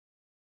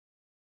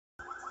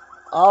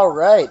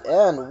Alright,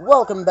 and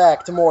welcome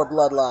back to more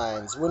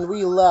Bloodlines. When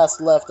we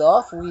last left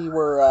off, we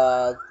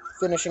were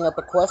finishing up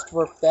a quest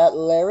for Fat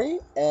Larry,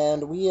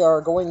 and we are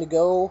going to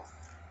go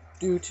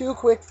do two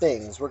quick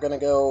things. We're going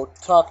to go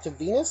talk to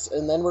Venus,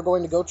 and then we're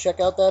going to go check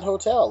out that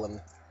hotel and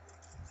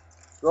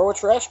throw a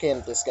trash can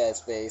at this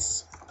guy's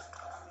face.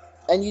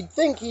 And you'd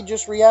think he'd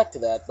just react to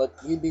that, but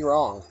you'd be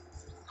wrong.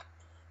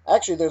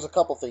 Actually, there's a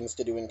couple things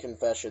to do in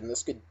confession.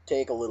 This could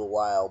take a little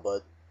while,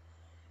 but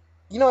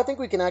I think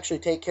we can actually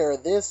take care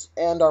of this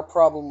and our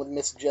problem with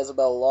Miss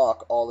Jezebel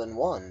Locke all in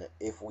one,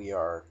 if we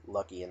are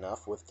lucky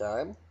enough with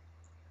time.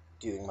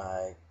 Doing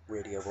my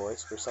radio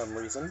voice for some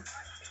reason.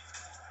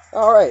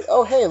 Alright,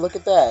 oh hey, look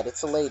at that,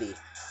 it's a lady.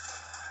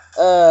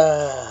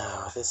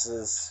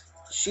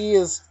 She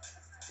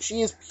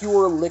is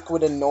pure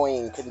liquid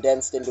annoying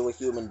condensed into a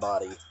human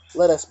body.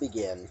 Let us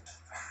begin.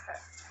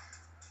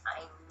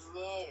 I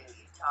knew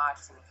you'd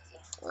talk to me.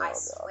 Oh, I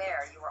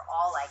swear, you were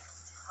all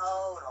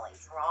totally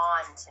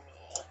drawn to me.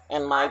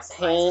 And my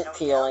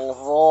paint-peeling I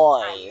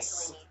voice.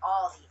 usually meet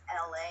all the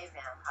LA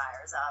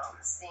vampires out on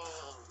the scene.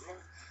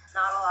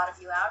 Not a lot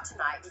of you out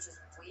tonight, which is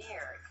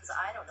weird, because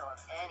I don't know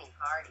of any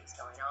parties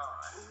going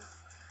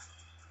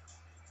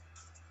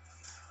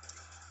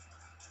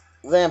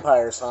on.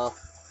 Vampires, huh?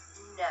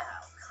 No,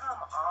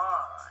 come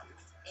on.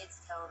 It's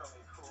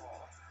totally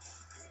cool.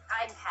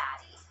 I'm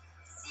Patty.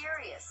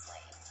 Seriously.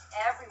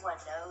 Everyone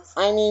knows.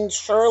 I mean,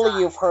 surely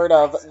you've heard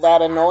of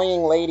that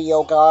annoying lady,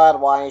 oh god,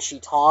 why is she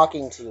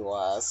talking to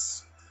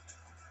us?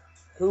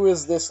 Who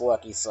is this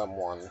lucky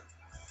someone?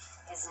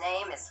 His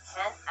name is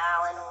Kent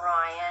Allen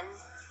Ryan.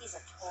 He's a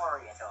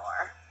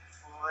Toreador.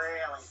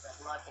 Really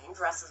good looking,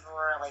 dresses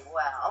really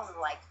well,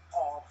 like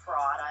all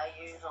Prada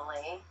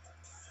usually.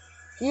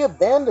 He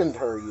abandoned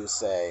her, you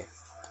say?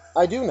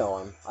 I do know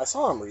him. I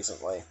saw him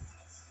recently.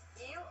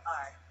 You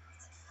are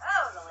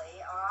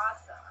totally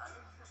awesome.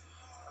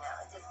 Now,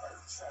 it just goes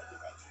to show you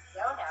that you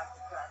don't have to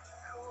dress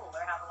cool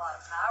or have a lot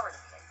of power to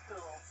be a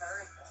cool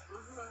person.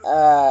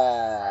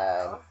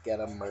 I'm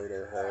gonna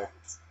murder her.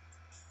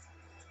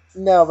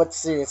 No, but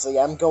seriously,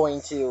 I'm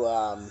gonna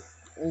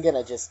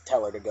just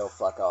tell her to go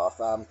fuck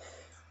off.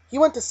 He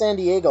went to San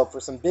Diego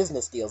for some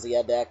business deals he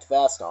had to act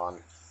fast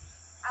on.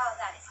 Oh,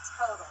 that is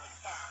totally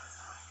Kent.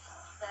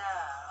 So,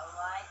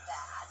 like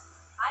that.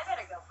 I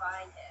better go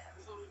find him.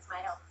 He needs my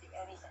help to do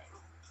anything.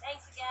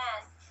 Thanks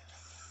again.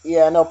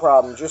 Yeah, no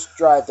problem. Just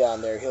drive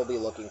down there. He'll be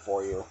looking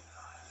for you.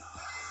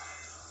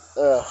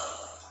 Ugh.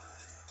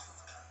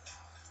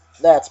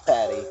 That's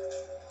Patty.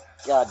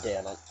 God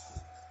damn it.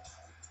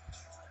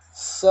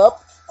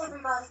 Sup?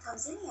 Everybody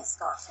comes in here,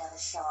 Scotch, the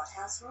short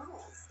house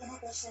rules.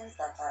 Inhibition's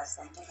the first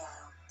thing to go.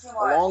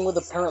 Along with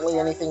apparently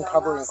anything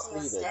covering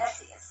cleavage.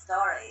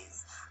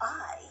 Stories.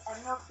 I am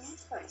your beat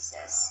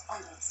priestess,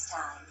 and it's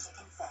time to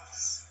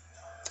confess.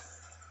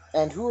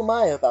 And who am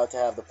I about to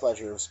have the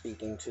pleasure of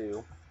speaking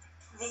to?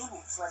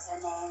 Venus was her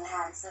name,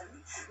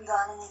 handsome.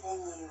 Got anything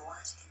you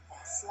want to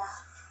confess,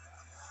 love?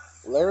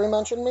 Larry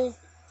mentioned me?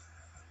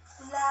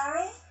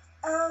 Larry?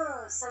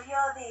 Oh, so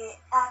you're the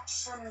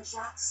Action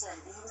Jackson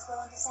he was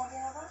going to send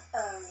over?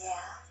 Oh,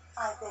 yeah.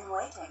 I've been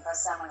waiting for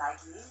someone like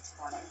you to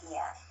come in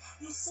here.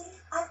 You see,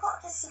 I've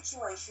got this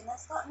situation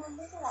that's gotten a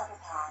little out of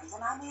hand,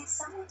 and I need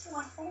someone to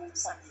inform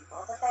some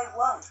people that they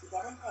won't be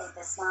getting paid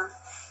this month.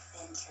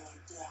 Been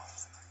cleared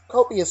yet?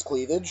 Copious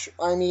cleavage.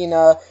 I mean,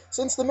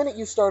 since the minute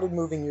you started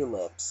moving your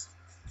lips.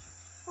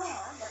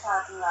 Well, the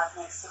parking lot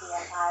next to the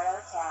Empire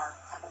Hotel.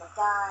 Couple of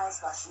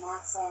guys, Russian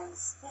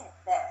accents,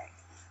 big.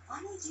 I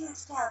need you to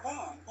tell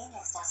them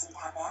Venus doesn't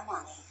have their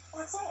money.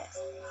 That's it.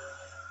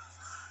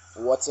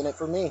 What's in it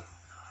for me?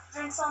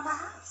 Drinks on the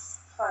house.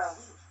 For a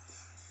week.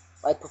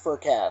 I prefer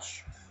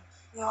cash.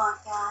 You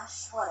want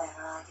cash?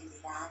 Whatever, I can do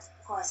that.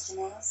 Question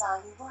is, are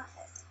you worth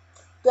it?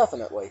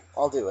 Definitely.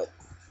 I'll do it.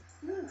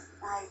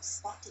 I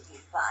expected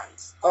you'd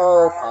bite.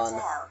 Oh, Empire pun.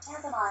 Hotel.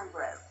 Tell them I'm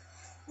broke.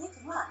 You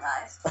can run,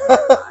 right?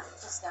 Come on,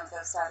 just don't go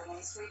starting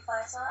any street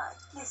fights, alright?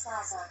 These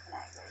guys are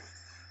connected.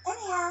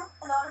 Anyhow,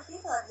 a lot of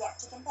people have yet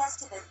to confess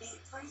to the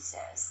beat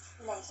priestess.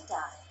 Later,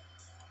 darling.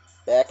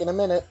 Back in a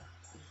minute.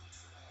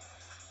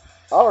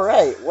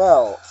 Alright,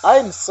 well,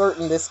 I'm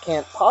certain this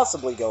can't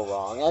possibly go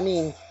wrong. I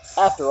mean,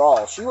 after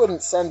all, she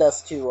wouldn't send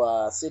us to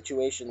a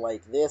situation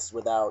like this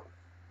without,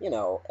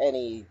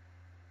 any...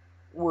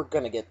 We're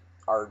gonna get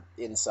our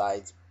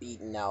insides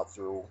beaten out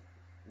through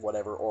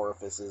whatever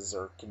orifices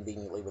are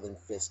conveniently within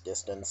fist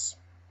distance.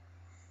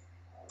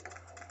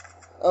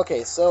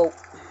 Okay, so...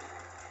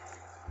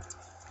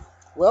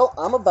 Well,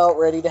 I'm about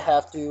ready to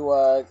have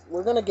to,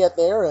 we're gonna get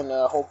there, and,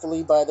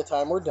 hopefully by the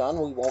time we're done,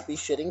 we won't be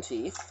shitting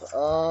teeth.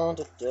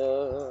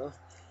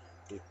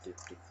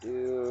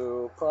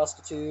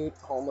 Prostitute,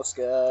 homeless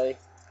guy.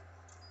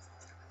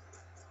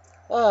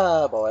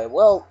 Ah, boy,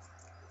 well,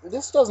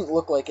 this doesn't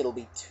look like it'll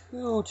be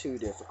too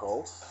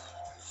difficult.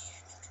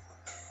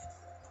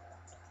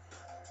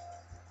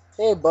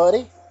 Hey,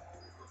 buddy.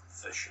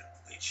 Session,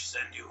 bitch,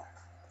 send you.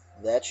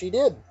 That she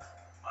did.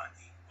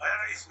 Money.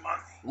 Where is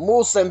money?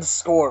 Moose and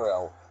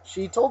squirrel.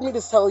 She told me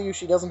to tell you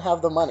she doesn't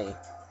have the money.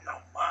 No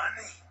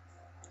money?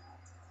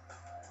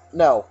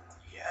 No.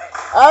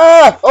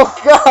 Ah!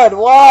 Oh god,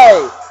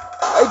 why?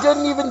 I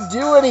didn't even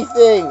do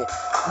anything!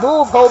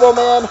 Move, Hobo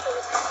Man!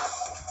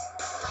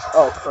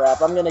 Oh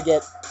crap, I'm gonna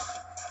get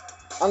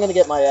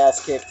my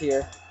ass kicked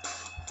here.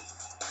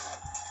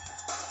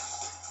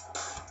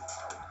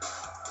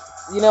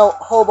 You know,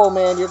 Hobo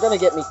Man, you're gonna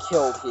get me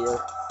killed here.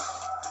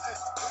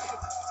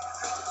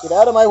 Get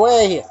out of my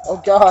way!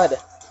 Oh god.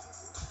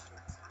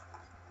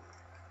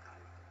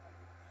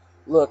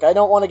 Look, I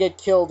don't want to get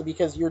killed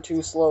because you're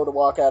too slow to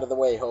walk out of the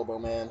way, Hobo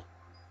Man.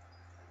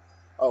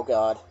 Oh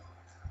god.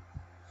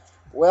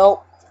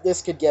 Well,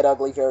 this could get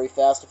ugly very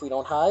fast if we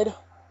don't hide.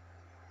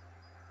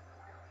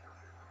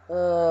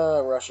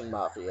 Russian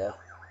Mafia.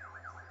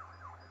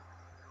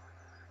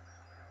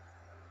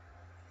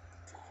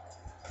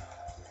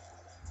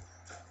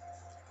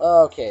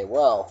 Okay,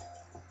 well,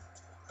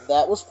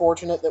 that was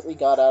fortunate that we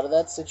got out of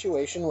that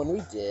situation when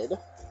we did,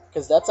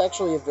 because that's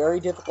actually a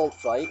very difficult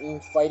fight,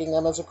 and fighting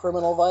them as a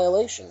criminal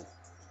violation.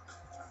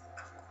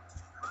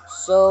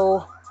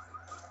 So,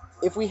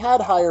 if we had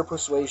higher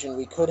persuasion,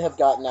 we could have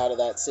gotten out of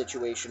that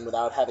situation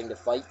without having to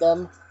fight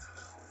them,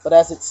 but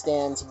as it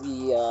stands,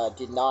 we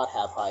did not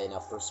have high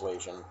enough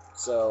persuasion,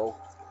 so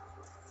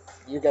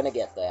you're gonna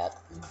get that.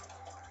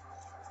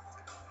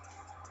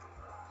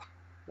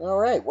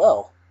 Alright,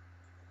 well,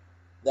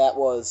 that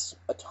was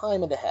a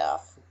time and a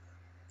half.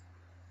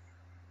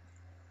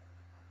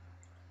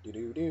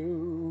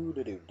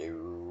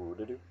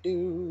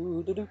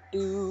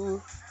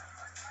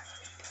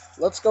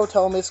 Let's go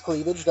tell Miss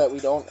Cleavage that we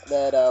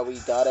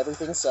got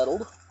everything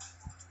settled.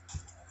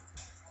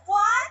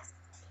 What?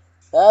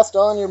 Passed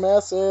on your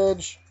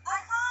message. I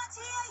can't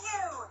hear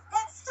you.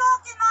 Get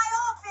stuck in my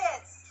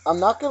office. I'm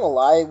not gonna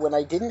lie, when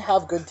I didn't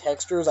have good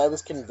textures, I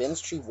was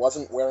convinced she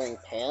wasn't wearing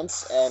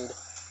pants, and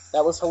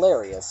that was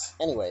hilarious.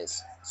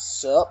 Anyways,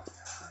 sup?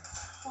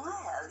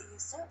 Well, you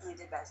certainly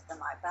did better than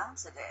my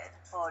bouncer did.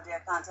 Poor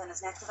dear can't turn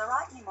his neck to the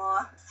right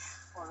anymore.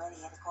 Already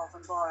had a call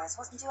from Boris.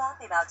 Wasn't too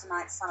happy about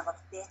tonight's son of a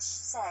bitch.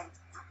 Say,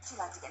 how would you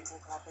like to get into the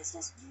club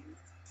business?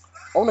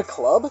 Own a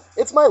club?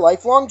 It's my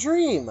lifelong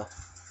dream! Well,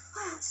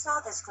 to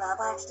start this club,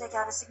 I had to take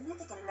out a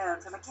significant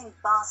loan from a king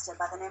bastard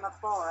by the name of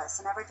Boris,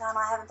 and every time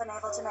I haven't been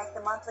able to make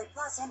the monthly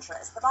plus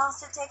interest, the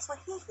bastard takes what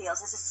he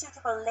feels is a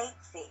suitable late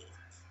fee.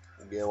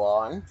 Go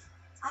on.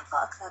 I've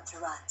got a club to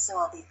run, so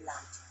I'll be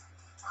blunt.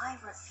 I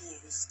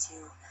refuse to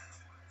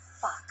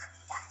fuck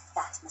that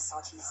fat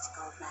misogynistic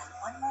old man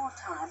one more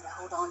time to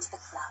hold on to the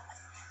club.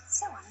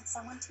 So I need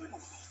someone to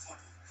eliminate him.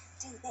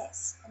 Do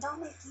this, and I'll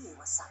make you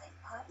a silent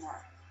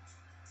partner.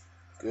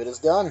 Good as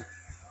done.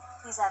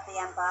 He's at the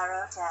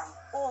Empire Hotel,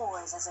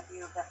 always has a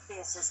few of the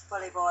fiercest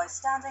bully boys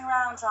standing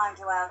around trying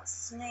to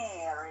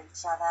out-sneer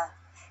each other.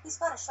 He's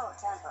got a short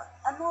temper,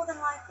 and more than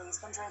likely he's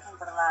been drinking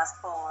for the last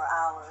 4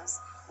 hours.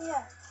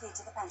 Here, key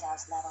to the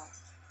penthouse level.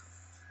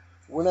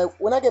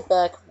 When I get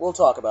back, we'll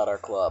talk about our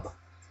club.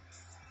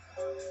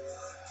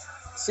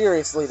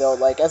 Seriously though,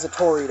 like, as a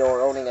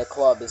Toreador, owning a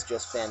club is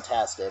just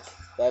fantastic.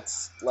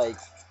 That's, like,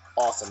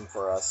 awesome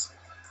for us.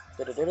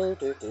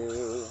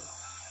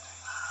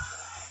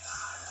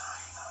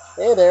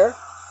 Hey there.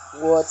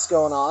 What's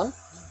going on?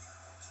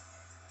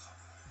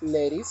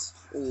 Ladies.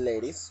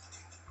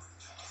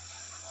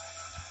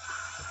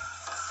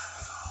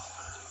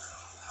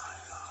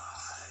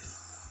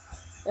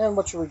 And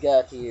what should we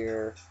got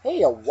here?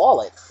 Hey, a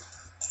wallet.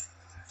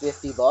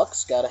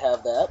 $50, gotta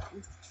have that.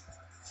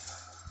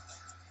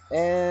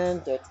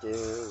 And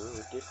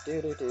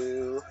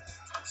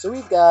so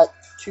we've got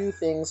 2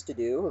 things to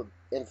do.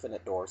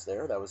 Infinite doors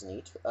there, that was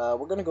neat.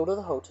 We're gonna go to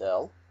the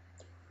hotel.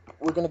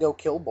 We're gonna go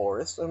kill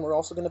Boris, and we're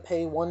also gonna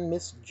pay one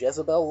Miss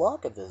Jezebel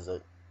Locke a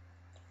visit.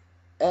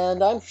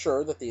 And I'm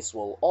sure that these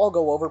will all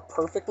go over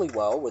perfectly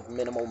well with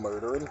minimal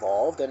murder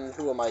involved, and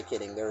who am I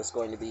kidding? There's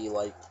going to be,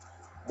 like,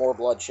 more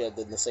bloodshed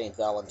than the St.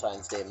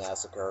 Valentine's Day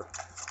Massacre.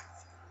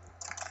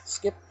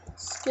 Skip.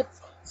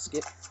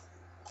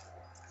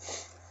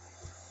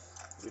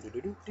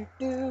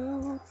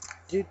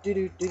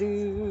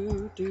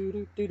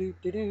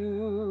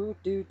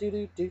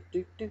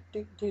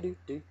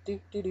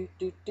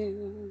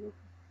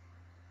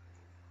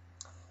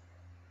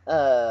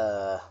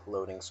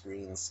 Loading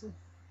screens.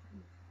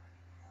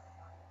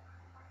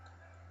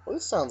 Well,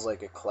 this sounds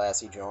like a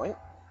classy joint.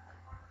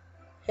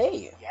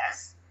 Hey!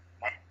 Yes?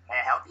 May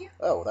I help you?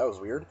 Oh, that was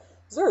weird.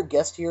 Is there a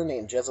guest here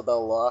named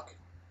Jezebel Locke?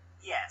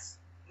 Yes.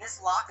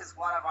 Miss Locke is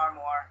one of our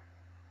more,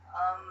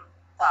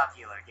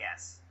 popular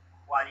guests.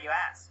 Why do you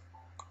ask?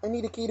 I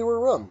need a key to her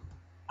room.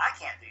 I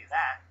can't do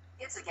that.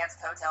 It's against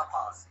hotel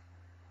policy.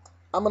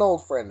 I'm an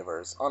old friend of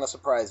hers, on a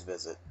surprise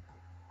visit.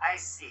 I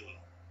see.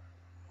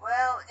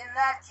 Well, in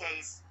that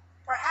case,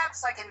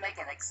 perhaps I can make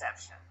an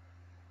exception.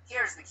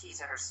 Here's the key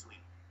to her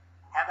suite.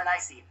 Have a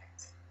nice evening.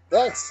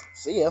 Thanks.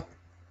 See ya.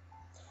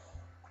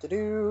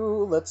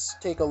 Let's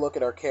take a look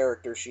at our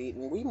character sheet,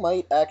 and we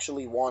might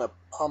actually want to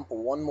pump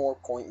one more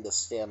point into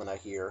stamina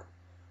here.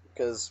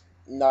 Because,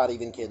 not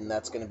even kidding,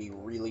 that's going to be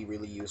really,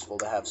 really useful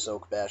to have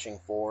soak bashing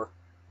for.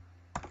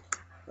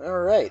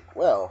 Alright,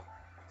 well,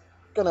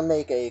 gonna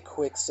make a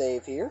quick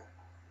save here.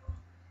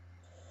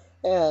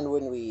 And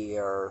when we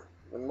are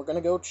and we're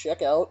gonna go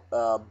check out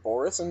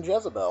Boris and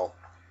Jezebel.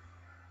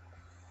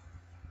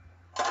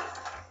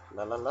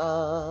 La la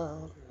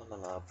la, la la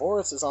la.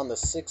 Boris is on the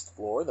 6th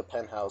floor, the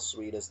penthouse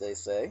suite, as they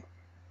say.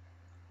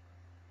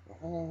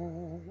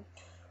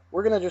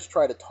 We're gonna just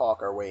try to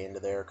talk our way into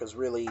there, because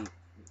really,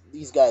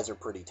 these guys are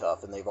pretty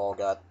tough, and they've all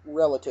got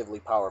relatively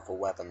powerful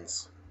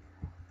weapons.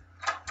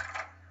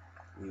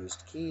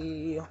 Used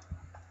key.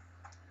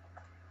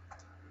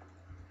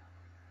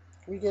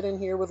 Can we get in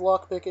here with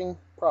lockpicking?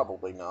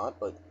 Probably not,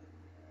 but...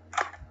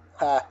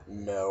 Ha,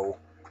 no.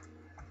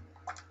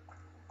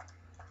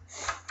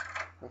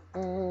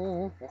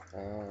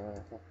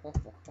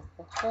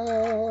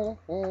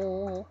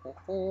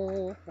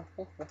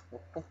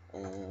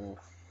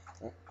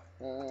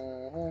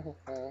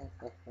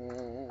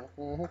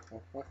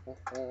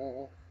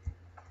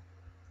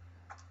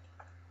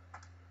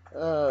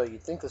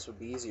 You'd think this would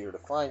be easier to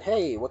find.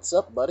 Hey, what's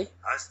up, buddy?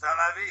 Hasta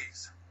la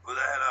vis. Who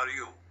the hell are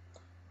you?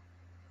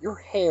 Your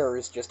hair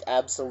is just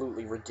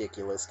absolutely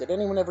ridiculous. Did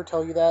anyone ever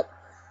tell you that?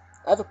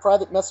 I have a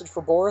private message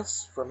for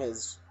Boris from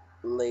his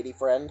lady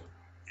friend.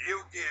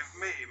 You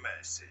give me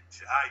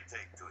message. I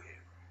take to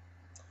him.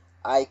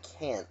 I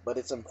can't, but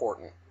it's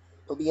important.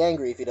 He'll be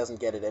angry if he doesn't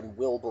get it and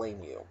will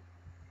blame you.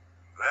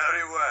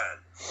 Very well.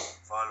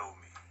 Follow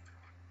me.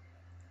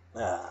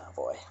 Ah,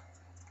 boy.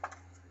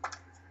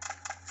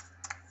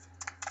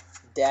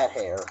 Dat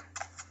hair.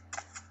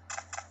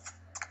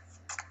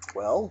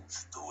 Well?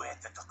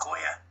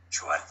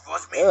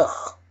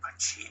 Ugh.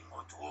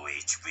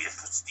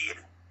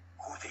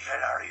 Who the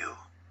hell are you?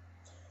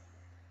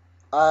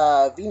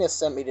 Venus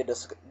sent me to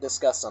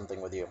discuss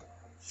something with you.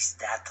 Is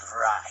that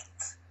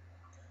right?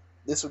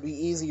 This would be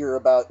easier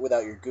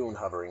without your goon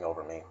hovering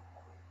over me.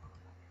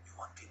 You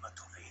want him to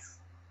live?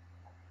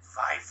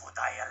 Why would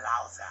I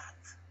allow that?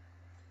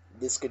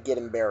 This could get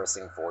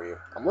embarrassing for you.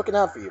 I'm looking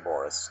out for you,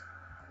 Boris.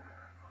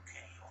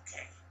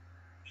 Okay.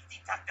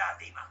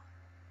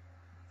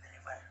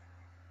 Very well.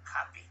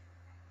 Happy.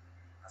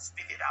 Now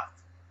spit it out.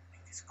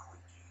 Make this quick.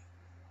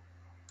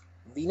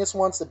 Venus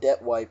wants the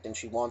debt wiped, and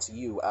she wants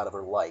you out of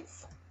her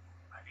life.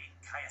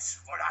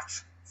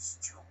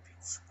 Stupid,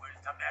 spoiled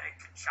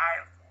American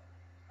child.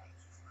 I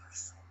give her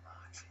so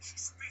much, she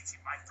spits in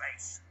my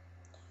face.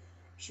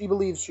 She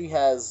believes she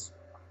has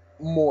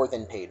more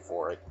than paid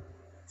for it.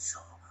 So,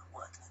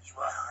 what, you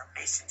are her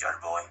messenger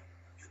boy?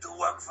 You do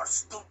work for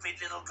stupid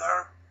little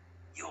girl?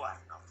 You are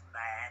not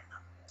man.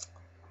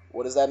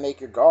 What does that make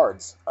your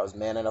guards? I was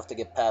man enough to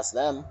get past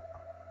them.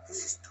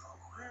 This is true.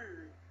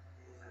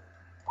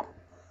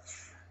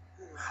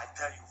 I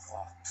tell you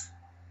what,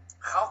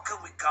 how can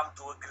we come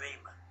to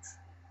agreement?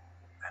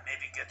 And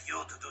maybe get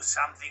you to do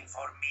something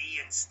for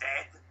me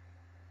instead?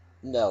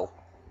 No.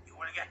 You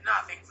will get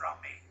nothing from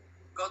me.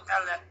 Go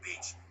tell that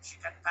bitch she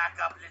can pack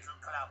up little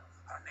club.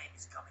 Her name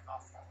is coming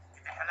off.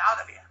 Get the hell out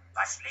of here.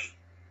 Ashley,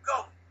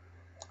 go.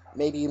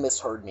 Maybe you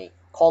misheard me.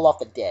 Call off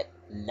the debt.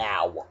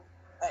 Now.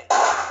 Hey,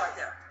 right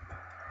there.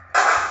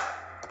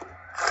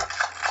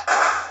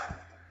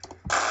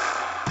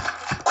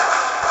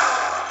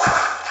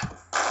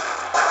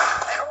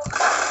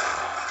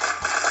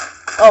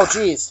 Oh,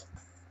 jeez.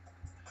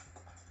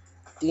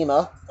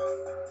 Dima.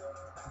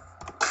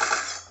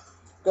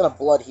 Gonna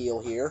blood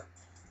heal here.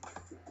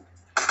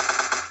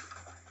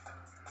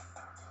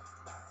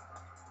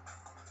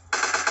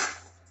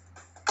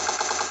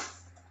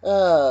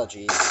 Oh,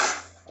 jeez.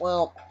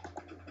 Well,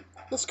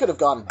 this could have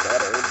gone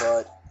better,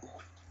 but...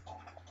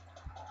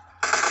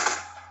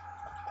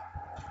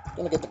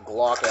 Gonna get the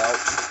Glock out.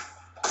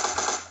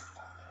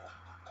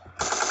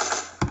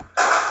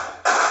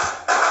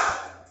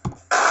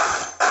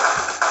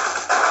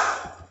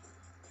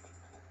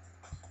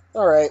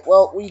 Alright,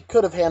 well, we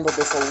could have handled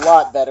this a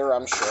lot better,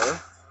 I'm sure.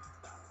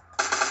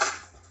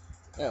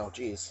 Oh,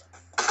 jeez.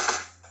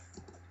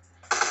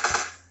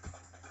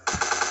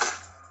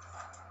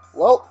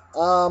 Well,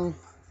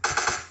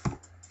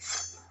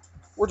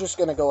 we're just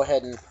gonna go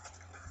ahead and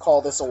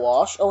call this a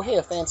wash. Oh, hey,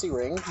 a fancy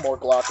ring. More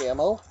Glock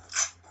ammo.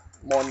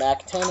 More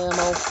Mac 10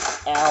 ammo.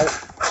 Ow.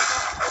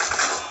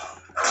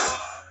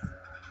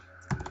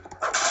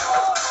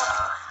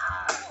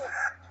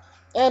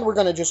 And we're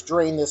gonna just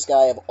drain this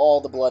guy of all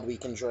the blood we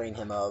can drain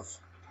him of.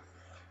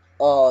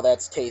 Oh,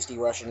 that's tasty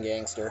Russian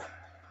gangster.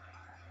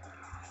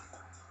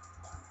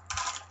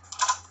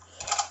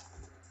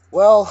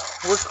 Well,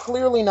 we're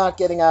clearly not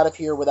getting out of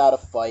here without a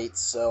fight,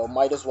 so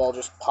might as well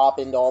just pop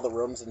into all the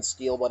rooms and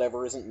steal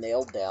whatever isn't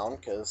nailed down,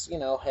 because, you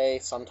know, hey,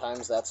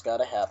 sometimes that's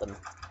gotta happen.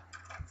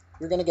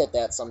 You're gonna get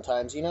that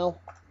sometimes, you know?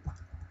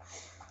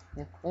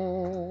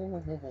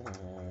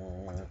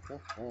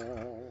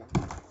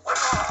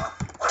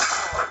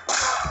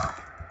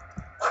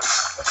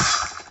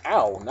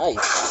 Ow,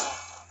 nice.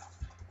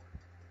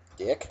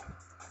 Dick.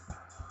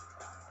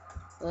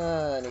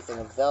 Anything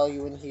of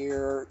value in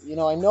here? You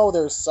know, I know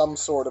there's some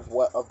sort of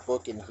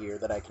book in here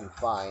that I can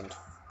find.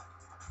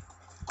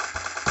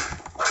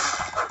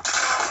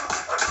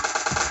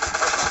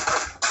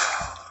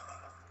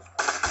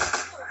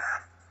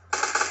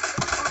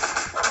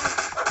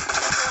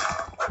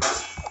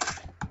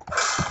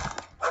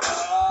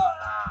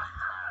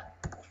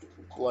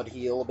 blood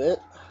heal a bit.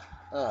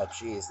 Ah,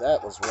 jeez,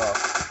 that was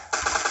rough.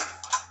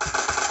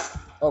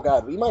 Oh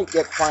god, we might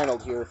get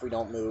finaled here if we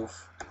don't move.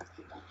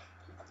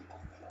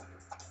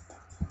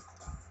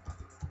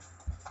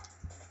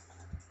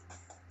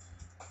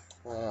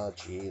 Oh,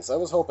 jeez. I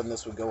was hoping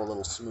this would go a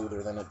little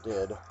smoother than it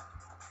did.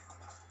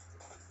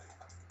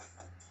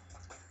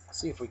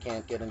 See if we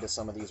can't get into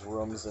some of these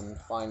rooms and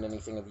find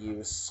anything of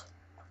use.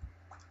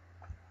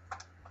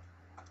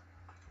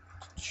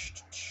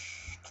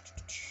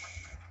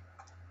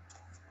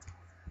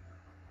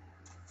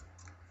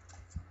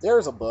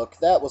 There's a book.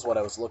 That was what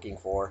I was looking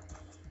for.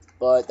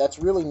 But that's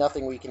really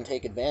nothing we can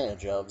take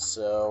advantage of,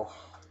 so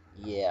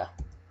yeah.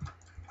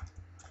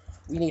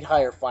 We need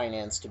higher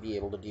finance to be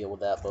able to deal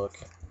with that book.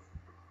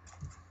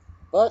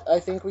 But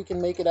I think we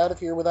can make it out of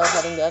here without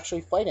having to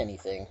actually fight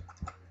anything.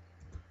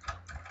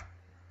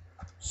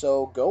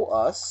 So, go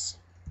us.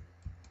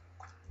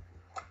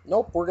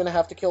 Nope, we're gonna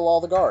have to kill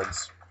all the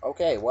guards.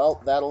 Okay,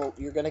 well,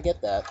 you're gonna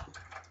get that.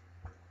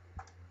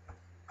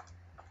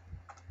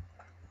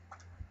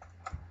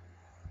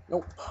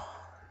 Nope.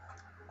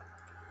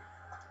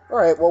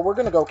 Alright, well, we're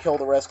gonna go kill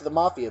the rest of the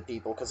Mafia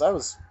people, because I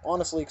was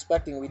honestly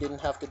expecting we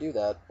didn't have to do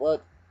that,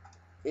 but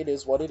it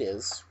is what it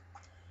is.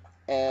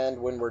 And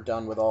when we're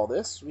done with all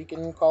this, we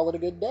can call it a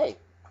good day.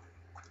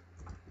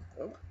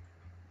 Oh.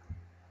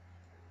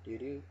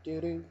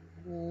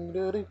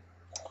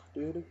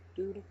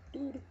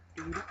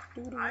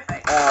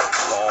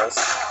 Balls.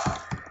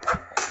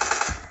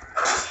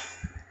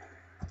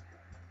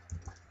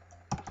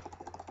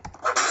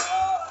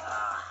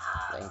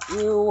 Thank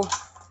you.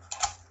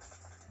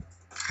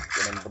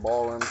 Get into the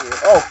ballroom here.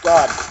 Oh,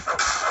 God.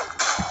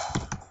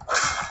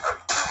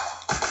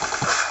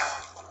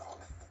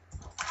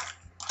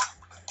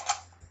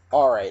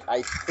 Alright,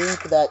 I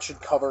think that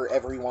should cover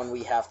everyone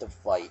we have to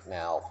fight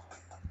now.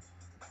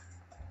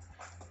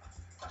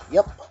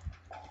 Yep.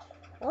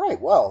 Alright,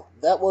 well,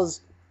 that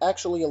was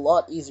actually a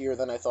lot easier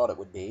than I thought it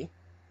would be.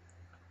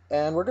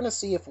 And we're going to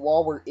see if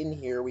while we're in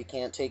here we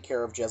can't take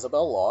care of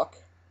Jezebel Locke.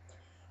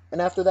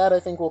 And after that, I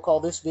think we'll call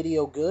this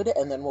video good,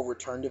 and then we'll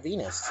return to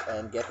Venus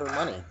and get her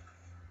money.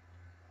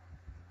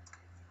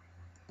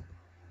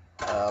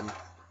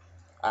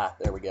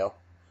 There we go.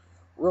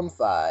 Room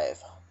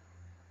 5.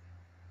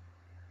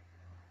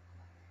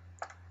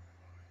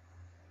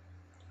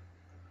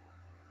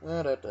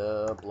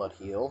 Blood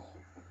heal.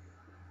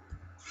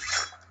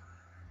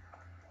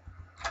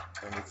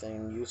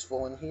 Anything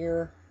useful in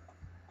here?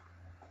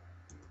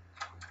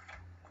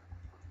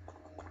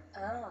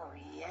 Oh,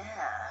 yeah.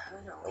 Who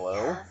do Hello?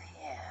 we have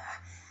here?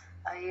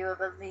 Are you a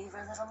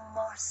believer, little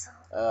morsel?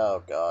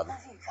 Oh, God.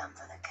 Have you come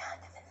for the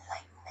kind of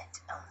enlightenment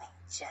only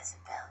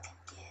Jezebel can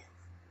give?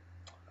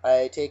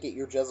 I take it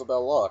you're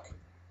Jezebel Locke.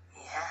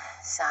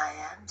 Yes, I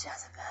am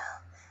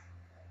Jezebel.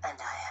 And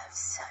I have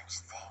such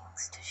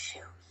things to show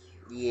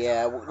you.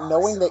 Yeah, little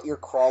knowing morsel. that you're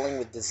crawling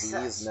with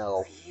disease, Such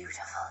no.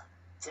 beautiful,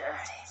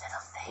 dirty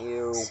little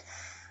Ew. things.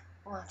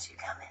 Won't you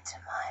come into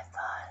my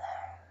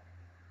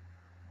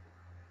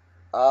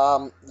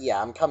parlor?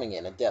 Yeah, I'm coming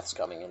in, and Death's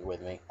coming in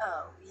with me.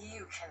 Oh,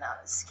 you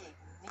cannot escape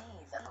me,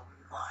 little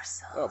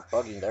morsel. Oh,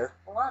 buggy there.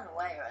 One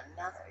way or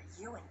another,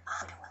 you and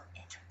I will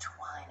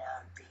intertwine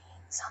our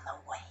beings on the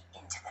way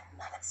into the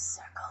ninth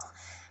circle,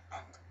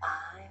 and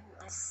I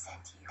will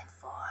send you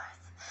forth.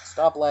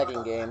 Stop lagging,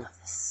 full game.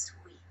 of the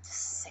sweet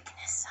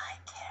sickness I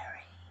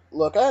carry.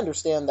 Look, I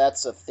understand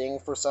that's a thing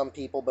for some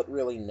people, but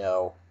really,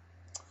 no.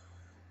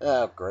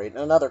 Oh, great.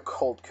 Another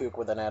cult kook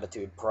with an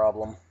attitude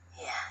problem.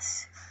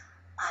 Yes,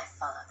 I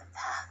follow the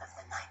path of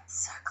the ninth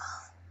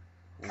circle.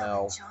 Come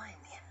No. and join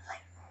the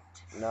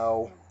enlightened.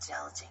 No.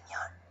 Indulging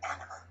your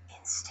animal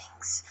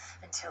instincts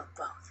until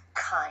both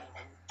kind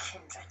and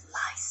kindred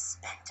lie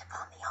spent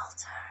upon the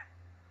altar.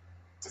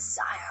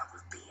 Desire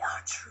will be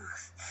our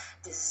truth.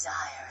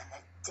 Desire and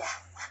the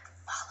death that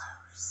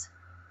follows.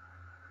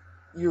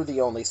 You're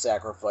the only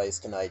sacrifice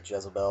tonight,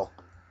 Jezebel.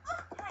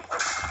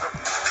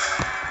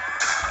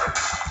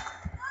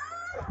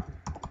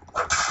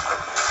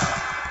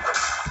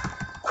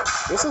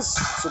 This is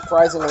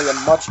surprisingly a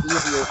much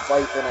easier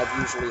fight than I've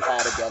usually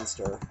had against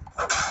her.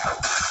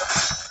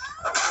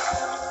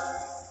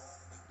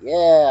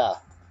 Yeah!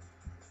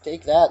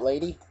 Take that,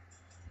 lady.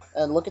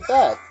 And look at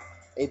that.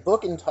 A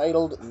book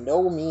entitled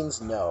No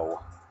Means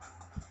No.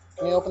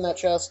 Can you open that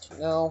chest?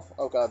 No?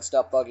 Oh god,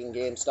 stop bugging,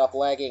 game. Stop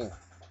lagging.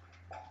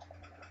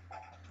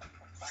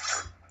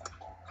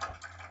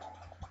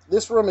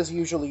 This room is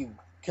usually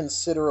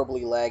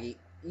considerably laggy.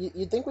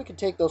 You'd think we could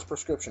take those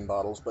prescription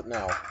bottles, but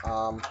no.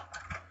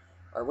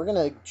 Alright, we're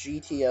gonna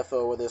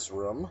GTFO with this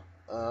room.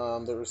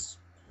 There's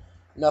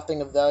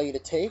nothing of value to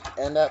take,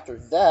 and after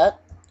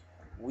that,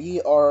 we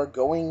are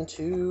going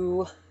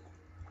to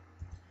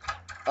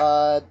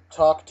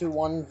talk to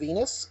one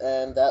Venus,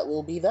 and that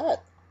will be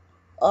that.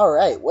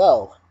 Alright,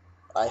 well,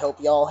 I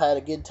hope y'all had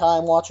a good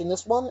time watching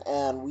this one,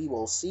 and we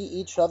will see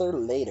each other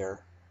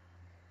later.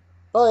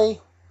 Bye!